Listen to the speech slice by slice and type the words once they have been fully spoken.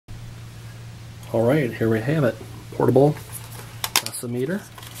Alright, here we have it. Portable decimeter.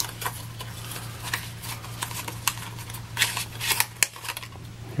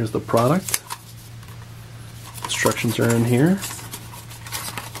 Here's the product. Instructions are in here.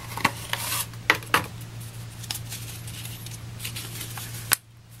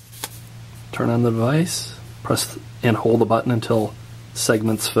 Turn on the device, press and hold the button until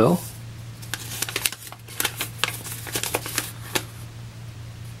segments fill.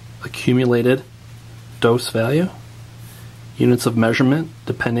 Accumulated dose value, units of measurement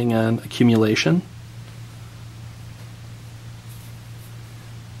depending on accumulation.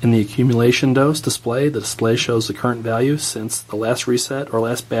 In the accumulation dose display, the display shows the current value since the last reset or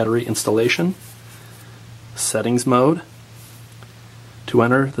last battery installation. Settings mode. To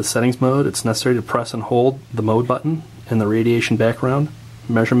enter the settings mode, it's necessary to press and hold the mode button in the radiation background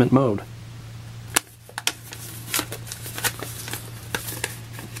measurement mode.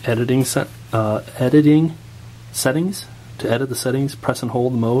 Editing settings. To edit the settings, press and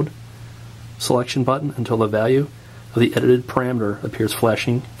hold the mode selection button until the value of the edited parameter appears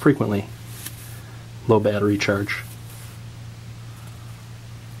flashing frequently. Low battery charge.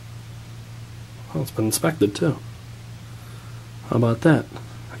 Well, it's been inspected too. How about that?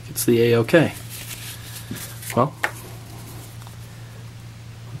 It's the A-OK. Well,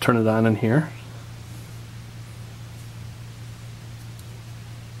 turn it on in here.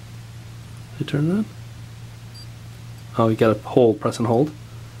 Did I turn it on? Oh, you gotta hold, press and hold.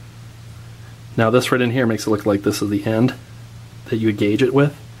 Now this right in here makes it look like this is the end that you would gauge it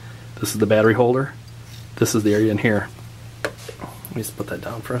with. This is the battery holder. This is the area in here. Let me just put that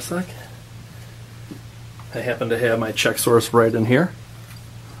down for a sec. I happen to have my check source right in here.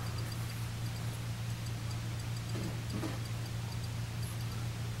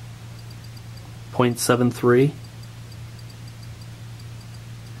 .73.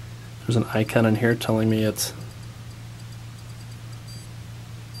 There's an icon in here telling me it's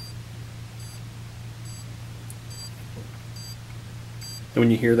and when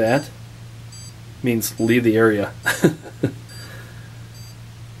you hear that, it means leave the area.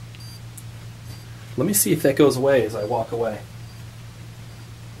 Let me see if that goes away as I walk away.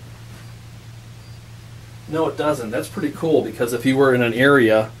 No, it doesn't. That's pretty cool because if you were in an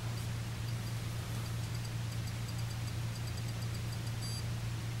area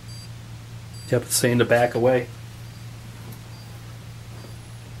yep, it's saying to back away.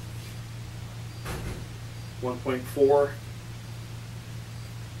 1.4.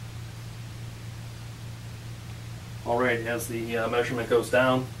 Alright, as the measurement goes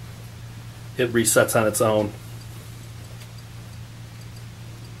down, it resets on its own.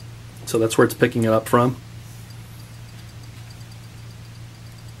 So that's where it's picking it up from.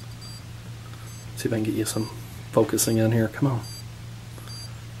 See if I can get you some focusing in here. Come on.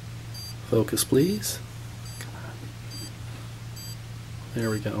 Focus, please. Come on. There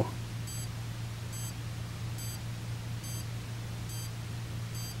we go.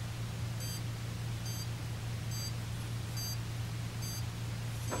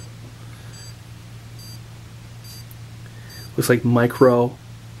 Looks like micro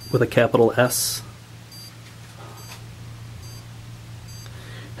with a capital S.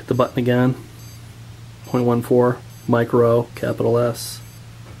 Hit the button again. 0.14 micro capital S.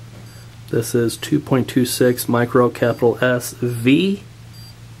 This is 2.26 micro capital S V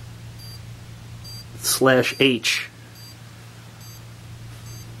 /H.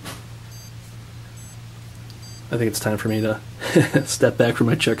 I think it's time for me to step back from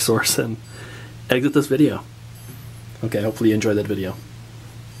my check source and exit this video. Okay, hopefully you enjoyed that video.